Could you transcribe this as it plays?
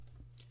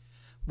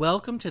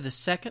Welcome to the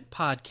second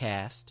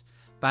podcast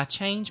by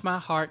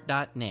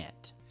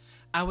ChangeMyHeart.net.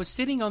 I was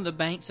sitting on the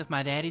banks of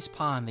my daddy's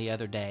pond the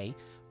other day,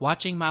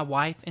 watching my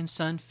wife and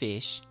son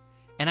fish,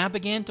 and I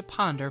began to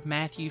ponder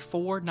Matthew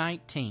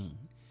 4:19.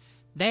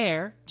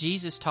 There,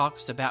 Jesus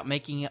talks about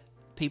making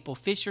people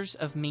fishers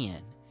of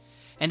men.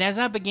 And as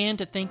I began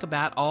to think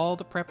about all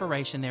the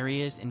preparation there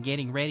is in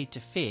getting ready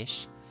to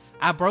fish,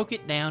 I broke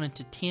it down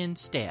into 10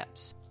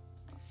 steps.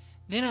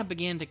 Then I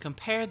began to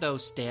compare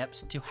those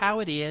steps to how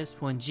it is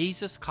when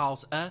Jesus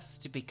calls us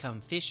to become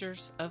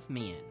fishers of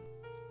men.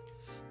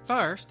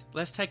 First,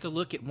 let's take a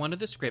look at one of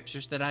the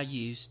scriptures that I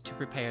used to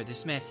prepare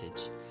this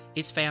message.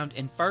 It's found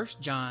in 1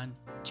 John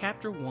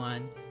chapter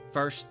 1,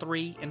 verse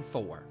 3 and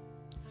 4.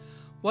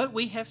 What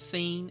we have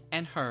seen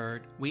and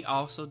heard, we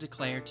also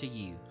declare to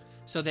you,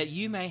 so that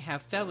you may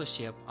have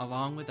fellowship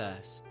along with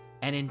us.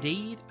 And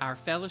indeed, our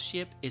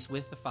fellowship is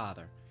with the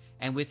Father,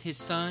 and with His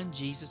Son,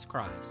 Jesus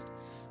Christ.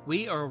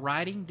 We are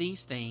writing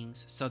these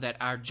things so that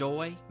our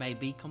joy may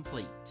be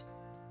complete.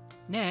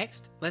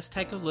 Next, let's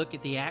take a look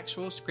at the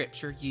actual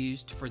scripture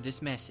used for this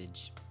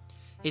message.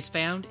 It's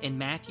found in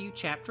Matthew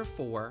chapter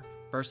 4,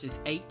 verses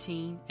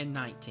 18 and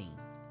 19.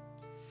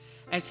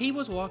 As he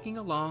was walking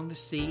along the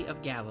Sea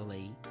of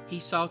Galilee, he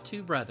saw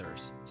two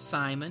brothers,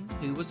 Simon,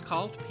 who was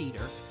called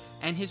Peter,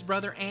 and his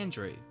brother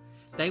Andrew.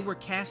 They were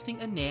casting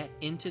a net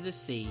into the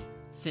sea,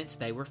 since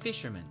they were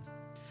fishermen.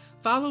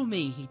 "Follow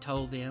me," he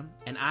told them,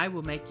 "and I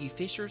will make you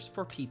fishers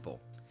for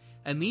people."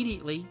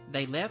 Immediately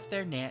they left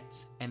their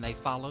nets and they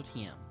followed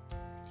him.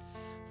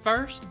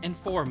 First and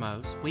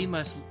foremost, we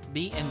must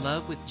be in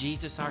love with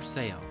Jesus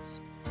ourselves.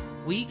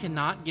 We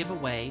cannot give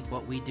away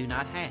what we do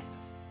not have.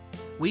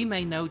 We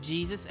may know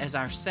Jesus as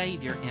our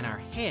Savior in our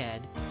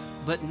head,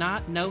 but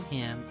not know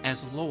Him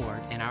as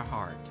Lord in our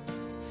heart.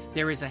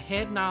 There is a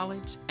head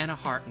knowledge and a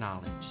heart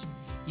knowledge.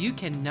 You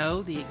can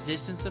know the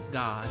existence of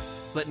God,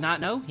 but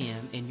not know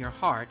Him in your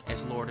heart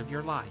as Lord of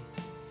your life.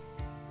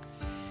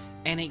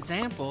 An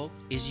example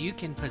is you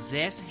can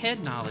possess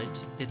head knowledge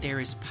that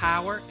there is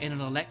power in an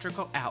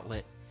electrical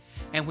outlet,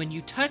 and when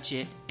you touch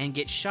it and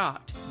get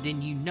shocked,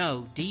 then you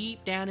know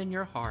deep down in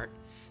your heart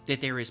that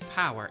there is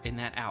power in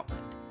that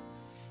outlet.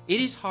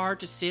 It is hard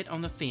to sit on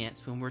the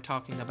fence when we're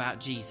talking about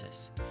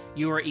Jesus.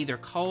 You are either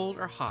cold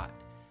or hot.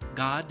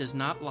 God does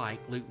not like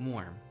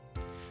lukewarm.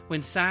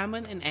 When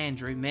Simon and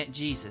Andrew met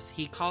Jesus,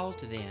 He called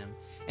to them,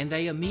 and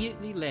they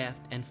immediately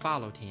left and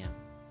followed Him.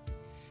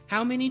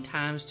 How many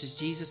times does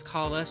Jesus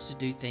call us to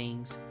do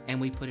things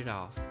and we put it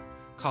off?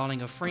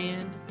 Calling a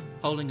friend,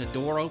 holding a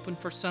door open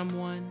for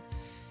someone,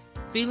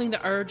 feeling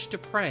the urge to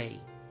pray,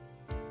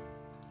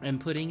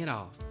 and putting it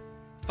off.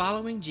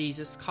 Following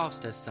Jesus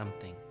cost us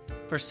something.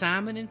 For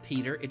Simon and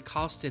Peter, it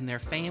cost them their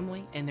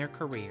family and their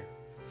career.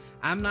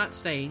 I'm not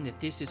saying that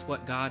this is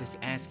what God is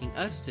asking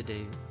us to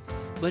do,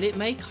 but it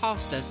may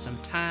cost us some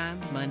time,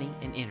 money,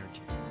 and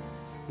energy.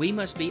 We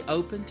must be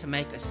open to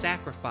make a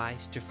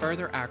sacrifice to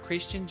further our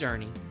Christian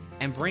journey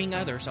and bring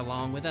others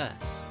along with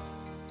us.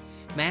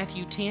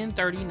 Matthew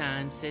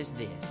 10:39 says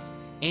this,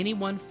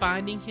 "Anyone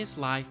finding his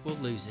life will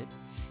lose it,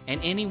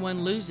 and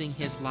anyone losing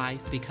his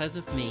life because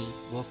of me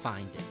will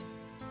find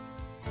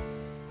it."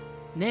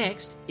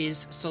 Next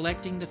is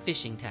selecting the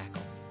fishing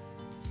tackle.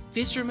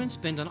 Fishermen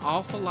spend an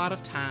awful lot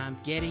of time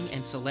getting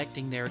and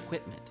selecting their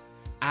equipment.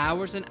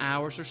 Hours and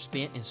hours are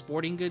spent in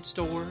sporting goods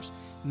stores,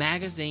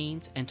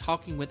 magazines, and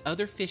talking with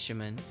other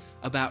fishermen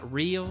about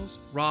reels,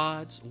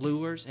 rods,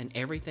 lures, and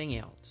everything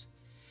else.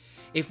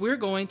 If we're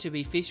going to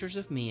be fishers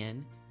of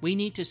men, we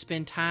need to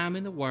spend time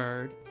in the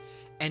Word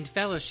and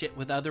fellowship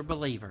with other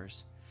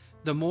believers.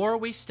 The more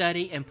we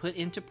study and put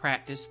into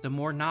practice, the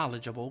more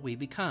knowledgeable we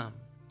become.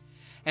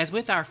 As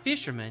with our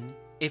fishermen,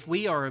 if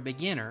we are a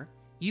beginner,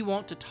 you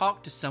want to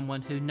talk to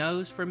someone who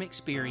knows from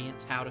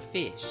experience how to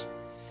fish.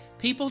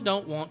 People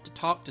don't want to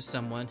talk to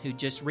someone who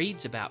just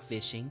reads about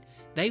fishing.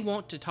 They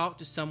want to talk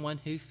to someone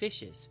who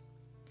fishes.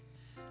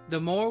 The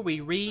more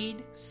we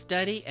read,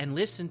 study, and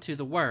listen to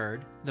the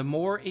Word, the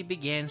more it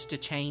begins to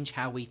change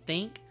how we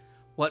think,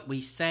 what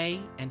we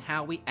say, and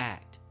how we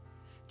act.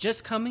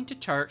 Just coming to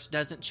church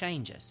doesn't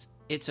change us.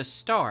 It's a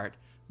start,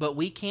 but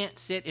we can't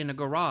sit in a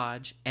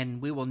garage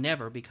and we will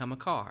never become a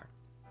car.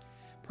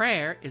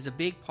 Prayer is a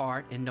big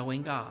part in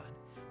knowing God.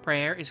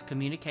 Prayer is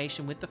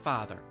communication with the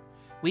Father.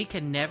 We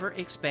can never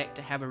expect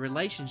to have a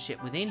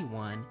relationship with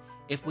anyone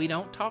if we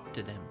don't talk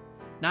to them,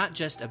 not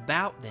just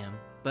about them,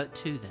 but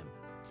to them.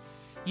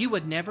 You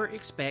would never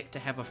expect to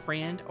have a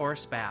friend or a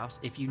spouse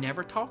if you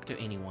never talk to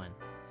anyone.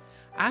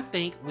 I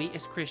think we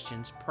as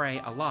Christians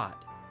pray a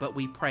lot, but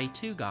we pray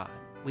to God.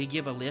 We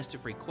give a list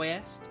of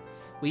requests,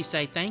 we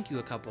say thank you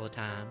a couple of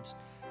times,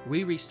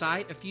 we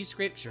recite a few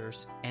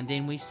scriptures, and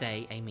then we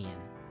say amen.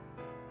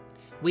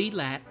 We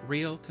lack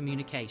real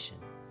communication.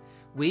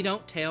 We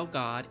don't tell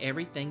God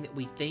everything that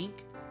we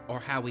think or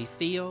how we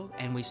feel,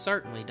 and we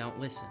certainly don't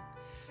listen.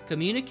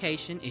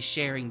 Communication is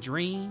sharing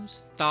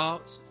dreams,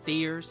 thoughts,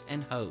 fears,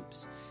 and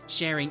hopes,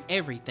 sharing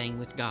everything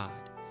with God.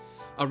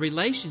 A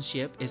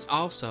relationship is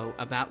also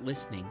about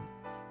listening.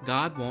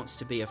 God wants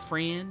to be a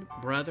friend,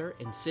 brother,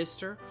 and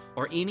sister,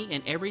 or any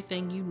and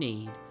everything you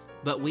need,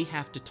 but we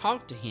have to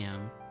talk to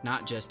Him,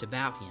 not just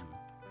about Him.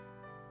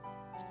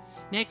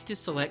 Next is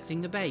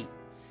selecting the bait.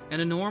 An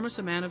enormous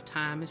amount of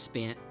time is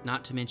spent,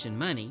 not to mention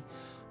money,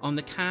 on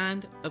the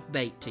kind of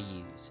bait to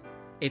use.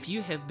 If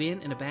you have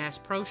been in a Bass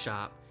Pro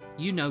Shop,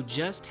 you know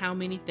just how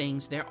many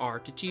things there are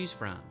to choose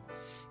from.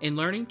 In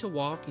learning to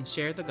walk and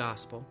share the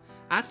gospel,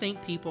 I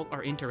think people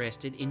are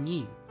interested in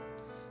you.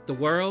 The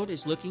world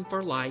is looking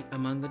for light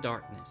among the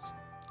darkness.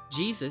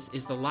 Jesus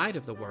is the light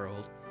of the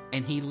world,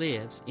 and He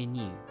lives in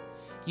you.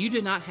 You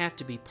do not have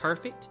to be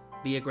perfect,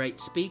 be a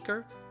great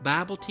speaker,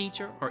 Bible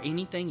teacher, or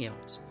anything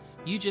else.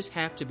 You just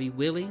have to be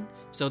willing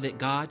so that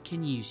God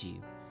can use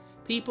you.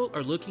 People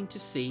are looking to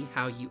see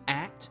how you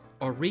act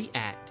or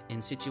react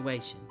in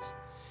situations.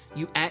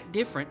 You act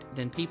different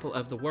than people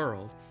of the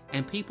world,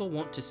 and people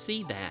want to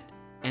see that,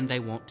 and they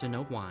want to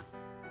know why.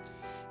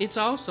 It's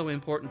also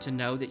important to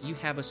know that you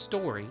have a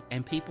story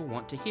and people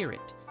want to hear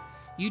it.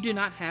 You do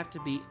not have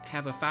to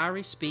have a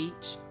fiery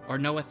speech or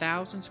know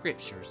 1,000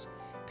 scriptures.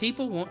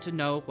 People want to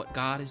know what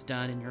God has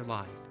done in your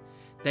life.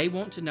 They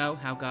want to know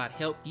how God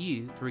helped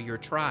you through your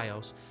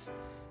trials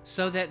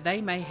so that they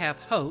may have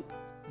hope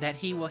that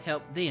He will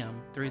help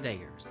them through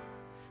theirs.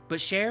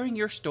 But sharing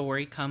your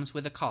story comes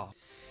with a cost.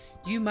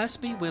 You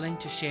must be willing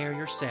to share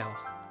yourself.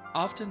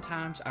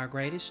 Oftentimes, our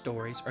greatest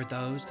stories are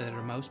those that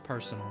are most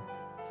personal.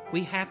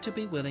 We have to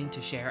be willing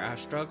to share our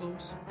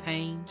struggles,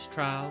 pains,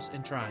 trials,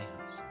 and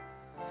triumphs.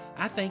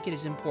 I think it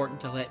is important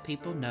to let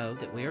people know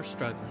that we are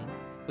struggling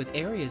with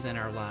areas in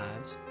our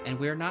lives, and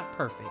we're not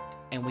perfect,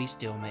 and we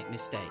still make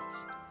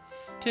mistakes.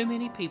 Too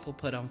many people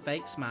put on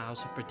fake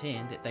smiles and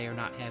pretend that they are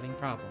not having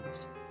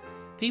problems.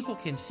 People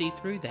can see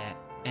through that,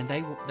 and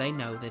they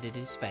know that it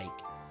is fake.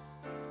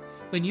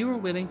 When you are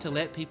willing to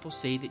let people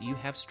see that you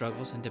have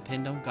struggles and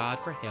depend on God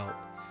for help,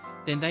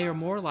 then they are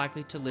more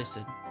likely to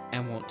listen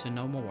and want to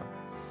know more.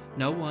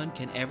 No one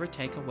can ever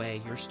take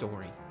away your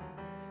story.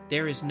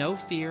 There is no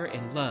fear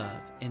in love.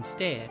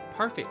 Instead,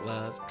 perfect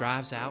love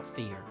drives out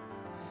fear,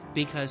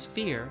 because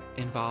fear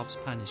involves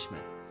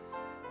punishment.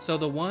 So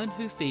the one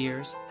who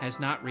fears has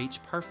not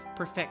reached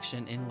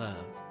perfection in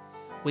love.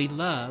 We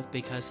love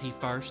because He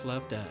first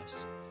loved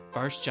us.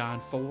 1 John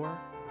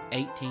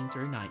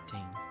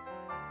 4:18-19.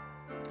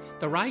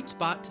 The right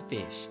spot to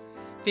fish.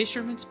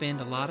 Fishermen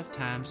spend a lot of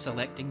time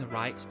selecting the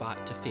right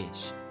spot to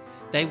fish.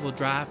 They will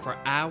drive for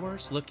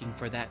hours looking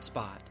for that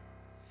spot.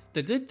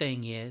 The good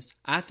thing is,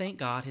 I think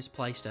God has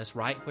placed us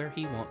right where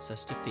He wants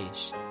us to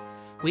fish.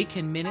 We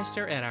can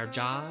minister at our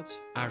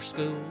jobs, our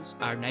schools,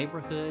 our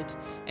neighborhoods,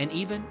 and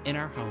even in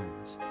our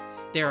homes.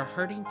 There are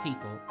hurting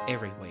people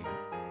everywhere.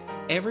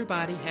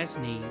 Everybody has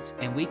needs,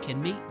 and we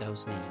can meet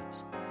those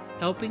needs.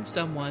 Helping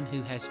someone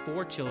who has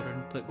 4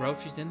 children put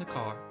groceries in the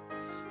car,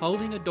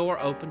 holding a door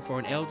open for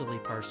an elderly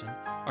person,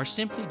 or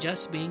simply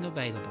just being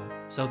available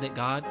so that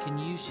God can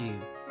use you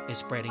is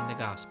spreading the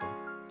gospel.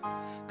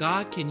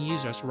 God can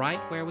use us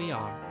right where we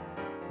are.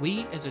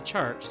 We as a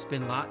church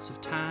spend lots of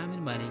time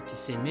and money to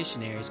send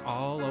missionaries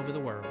all over the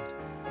world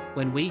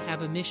when we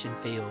have a mission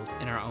field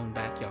in our own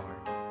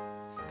backyard.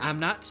 I'm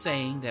not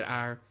saying that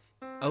our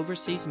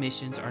overseas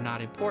missions are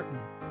not important,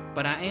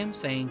 but I am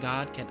saying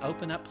God can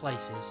open up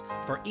places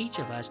for each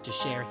of us to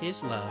share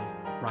His love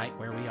right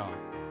where we are.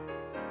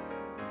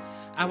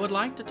 I would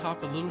like to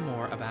talk a little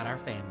more about our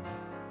family.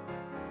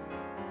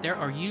 There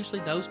are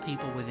usually those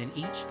people within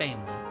each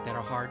family that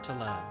are hard to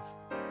love.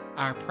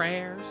 Our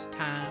prayers,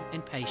 time,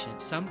 and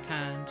patience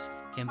sometimes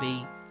can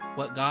be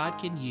what God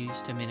can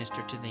use to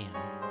minister to them.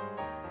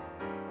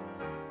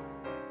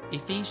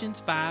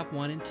 Ephesians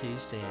 5:1-2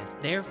 says,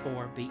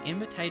 "Therefore be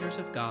imitators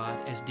of God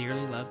as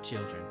dearly loved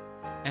children,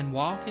 and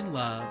walk in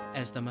love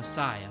as the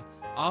Messiah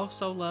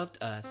also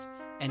loved us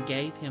and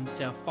gave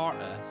Himself for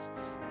us,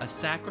 a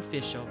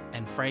sacrificial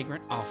and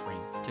fragrant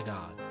offering to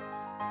God."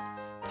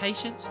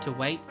 Patience to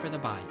wait for the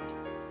bite.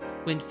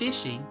 When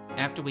fishing,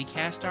 after we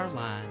cast our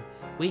line,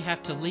 we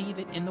have to leave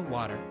it in the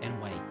water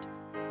and wait.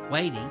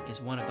 Waiting is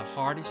one of the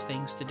hardest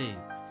things to do.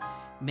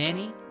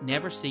 Many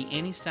never see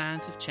any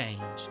signs of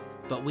change,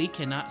 but we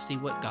cannot see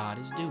what God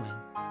is doing.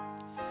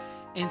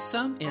 In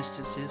some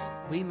instances,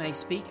 we may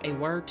speak a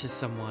word to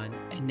someone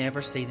and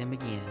never see them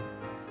again,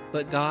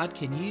 but God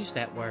can use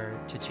that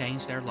word to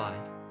change their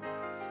life.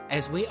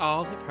 As we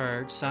all have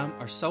heard, some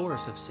are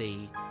sowers of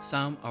seed,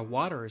 some are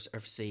waterers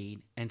of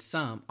seed, and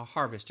some are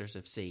harvesters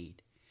of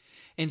seed.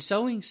 In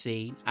sowing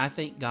seed, I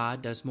think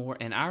God does more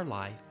in our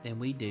life than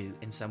we do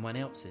in someone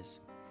else's.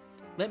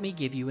 Let me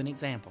give you an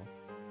example.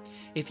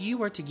 If you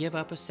were to give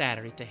up a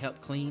Saturday to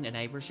help clean a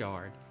neighbor's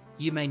yard,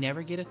 you may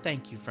never get a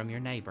thank you from your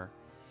neighbor,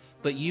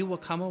 but you will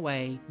come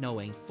away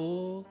knowing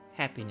full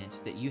happiness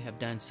that you have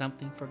done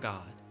something for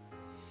God.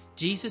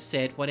 Jesus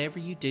said, "Whatever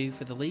you do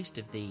for the least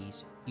of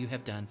these, you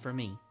have done for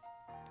me."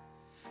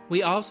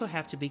 We also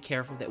have to be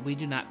careful that we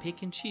do not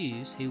pick and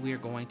choose who we are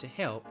going to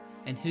help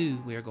and who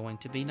we are going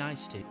to be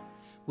nice to.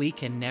 We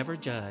can never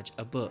judge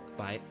a book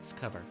by its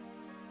cover.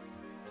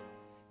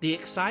 The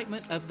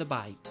excitement of the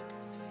bite.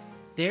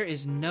 There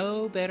is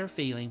no better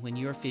feeling when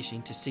you're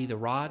fishing to see the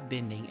rod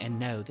bending and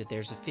know that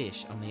there's a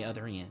fish on the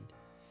other end.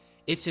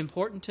 It's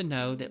important to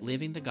know that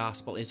living the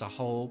gospel is a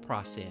whole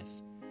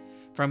process.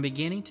 From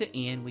beginning to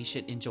end, we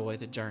should enjoy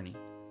the journey.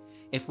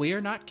 If we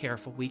are not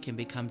careful, we can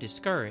become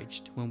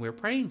discouraged when we're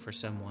praying for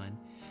someone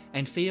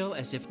and feel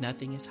as if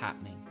nothing is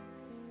happening.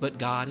 But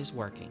God is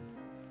working.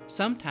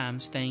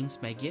 Sometimes things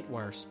may get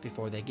worse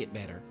before they get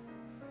better.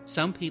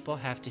 Some people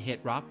have to hit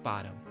rock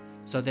bottom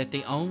so that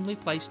the only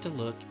place to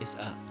look is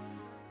up.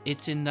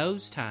 It's in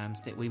those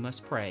times that we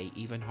must pray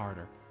even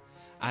harder.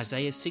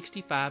 Isaiah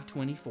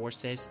 65:24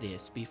 says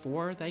this,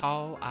 "Before they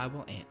call, I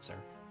will answer.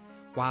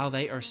 While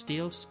they are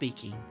still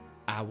speaking,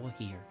 I will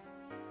hear."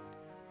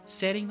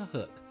 Setting the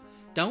hook.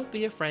 Don't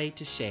be afraid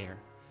to share.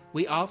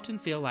 We often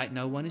feel like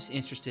no one is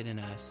interested in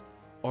us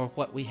or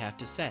what we have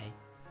to say.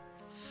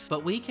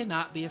 But we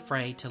cannot be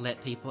afraid to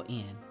let people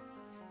in.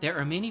 There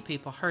are many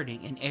people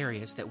hurting in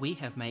areas that we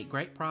have made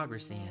great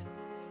progress in,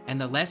 and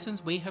the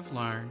lessons we have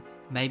learned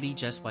may be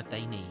just what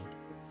they need.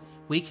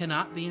 We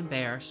cannot be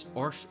embarrassed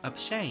or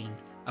ashamed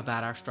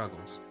about our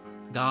struggles.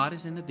 God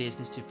is in the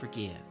business to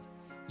forgive.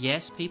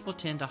 Yes, people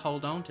tend to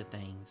hold on to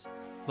things,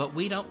 but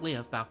we don't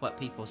live by what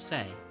people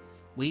say.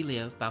 We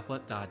live by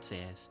what God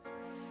says.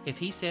 If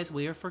He says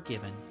we are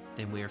forgiven,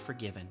 then we are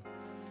forgiven.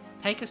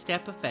 Take a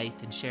step of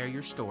faith and share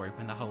your story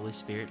when the Holy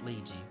Spirit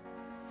leads you.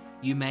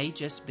 You may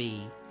just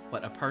be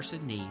what a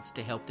person needs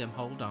to help them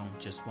hold on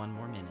just one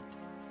more minute.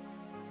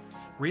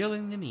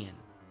 Reeling them in.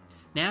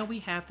 Now we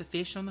have the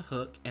fish on the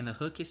hook and the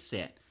hook is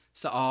set,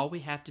 so all we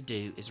have to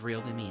do is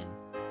reel them in.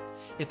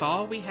 If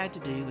all we had to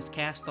do was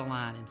cast the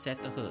line and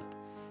set the hook,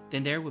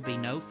 then there would be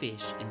no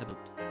fish in the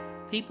boat.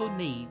 People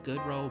need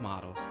good role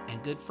models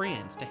and good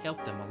friends to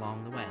help them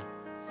along the way.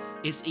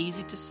 It's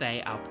easy to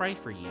say, "I'll pray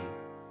for you,"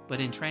 but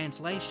in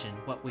translation,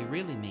 what we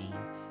really mean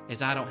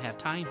is, "I don't have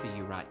time for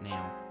you right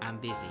now, I'm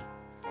busy."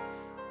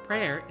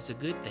 Prayer is a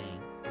good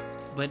thing,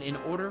 but in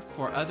order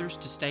for others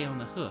to stay on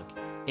the hook,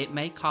 it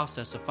may cost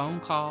us a phone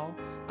call,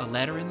 a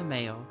letter in the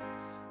mail,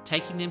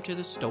 taking them to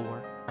the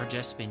store, or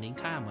just spending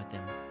time with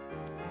them.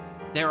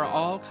 There are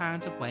all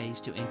kinds of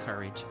ways to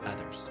encourage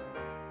others.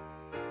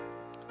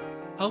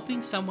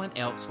 Hoping someone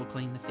else will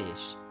clean the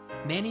fish.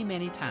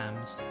 Many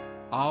times,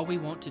 all we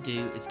want to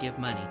do is give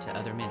money to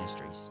other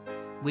ministries.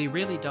 We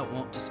really don't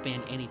want to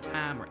spend any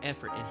time or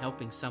effort in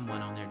helping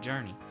someone on their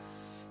journey.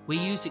 We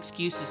use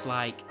excuses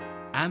like,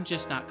 "I'm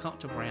just not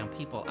comfortable around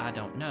people I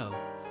don't know,"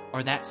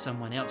 or "that's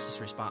someone else's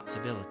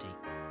responsibility."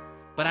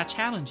 But I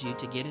challenge you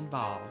to get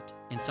involved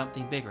in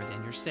something bigger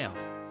than yourself.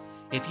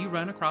 If you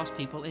run across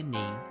people in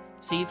need,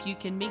 see if you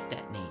can meet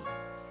that need.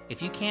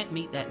 If you can't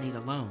meet that need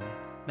alone,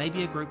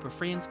 maybe a group of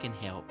friends can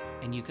help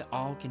and you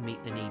all can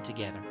meet the need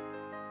together.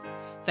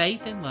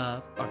 Faith and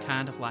love are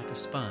kind of like a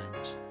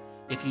sponge.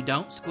 If you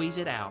don't squeeze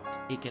it out,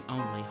 it can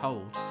only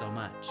hold so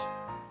much.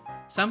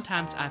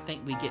 Sometimes I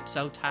think we get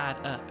so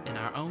tied up in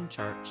our own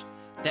church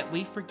that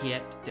we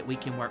forget that we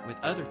can work with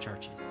other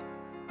churches.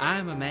 I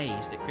am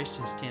amazed that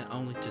Christians tend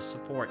only to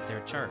support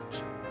their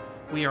church.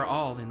 We are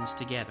all in this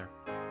together.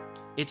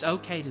 It's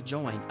okay to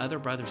join other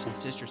brothers and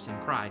sisters in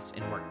Christ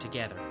and work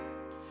together.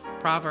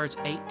 Proverbs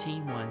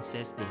 18:1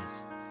 says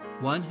this,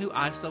 "One who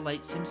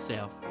isolates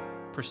himself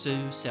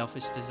pursues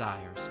selfish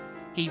desires.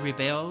 He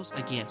rebels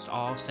against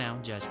all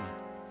sound judgment."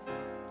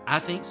 I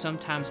think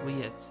sometimes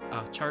we as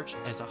a church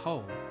as a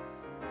whole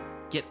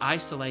get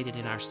isolated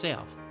in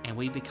ourselves and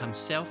we become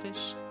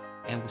selfish,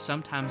 and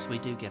sometimes we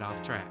do get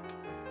off track.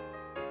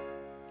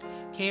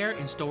 Care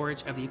and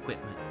storage of the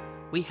equipment.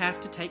 We have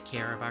to take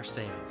care of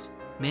ourselves,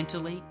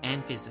 mentally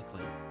and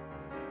physically.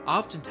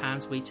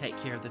 Oftentimes we take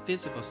care of the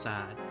physical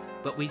side,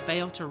 but we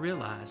fail to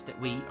realize that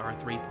we are a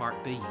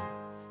three-part being.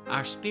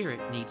 Our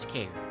spirit needs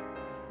care.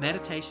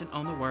 Meditation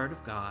on the Word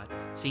of God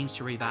seems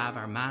to revive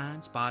our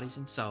minds, bodies,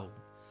 and soul.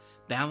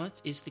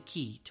 Balance is the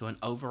key to an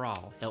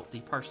overall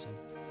healthy person.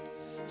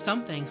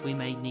 Some things we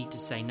may need to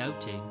say no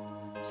to,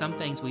 some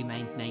things we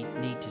may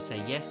need to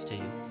say yes to,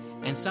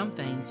 and some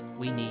things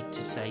we need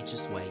to say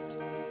just wait.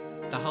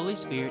 The Holy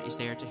Spirit is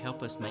there to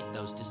help us make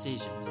those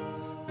decisions.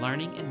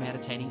 Learning and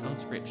meditating on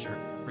Scripture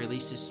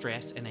releases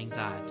stress and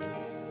anxiety.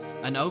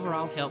 An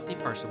overall healthy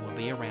person will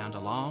be around a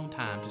long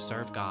time to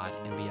serve God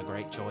and be a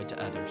great joy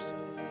to others.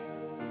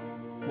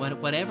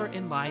 Whatever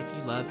in life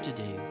you love to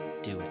do,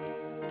 do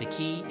it. The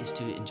key is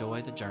to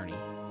enjoy the journey.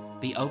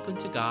 Be open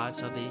to God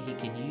so that He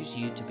can use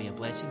you to be a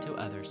blessing to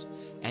others,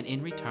 and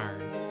in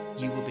return,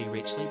 you will be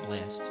richly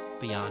blessed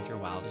beyond your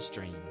wildest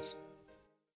dreams.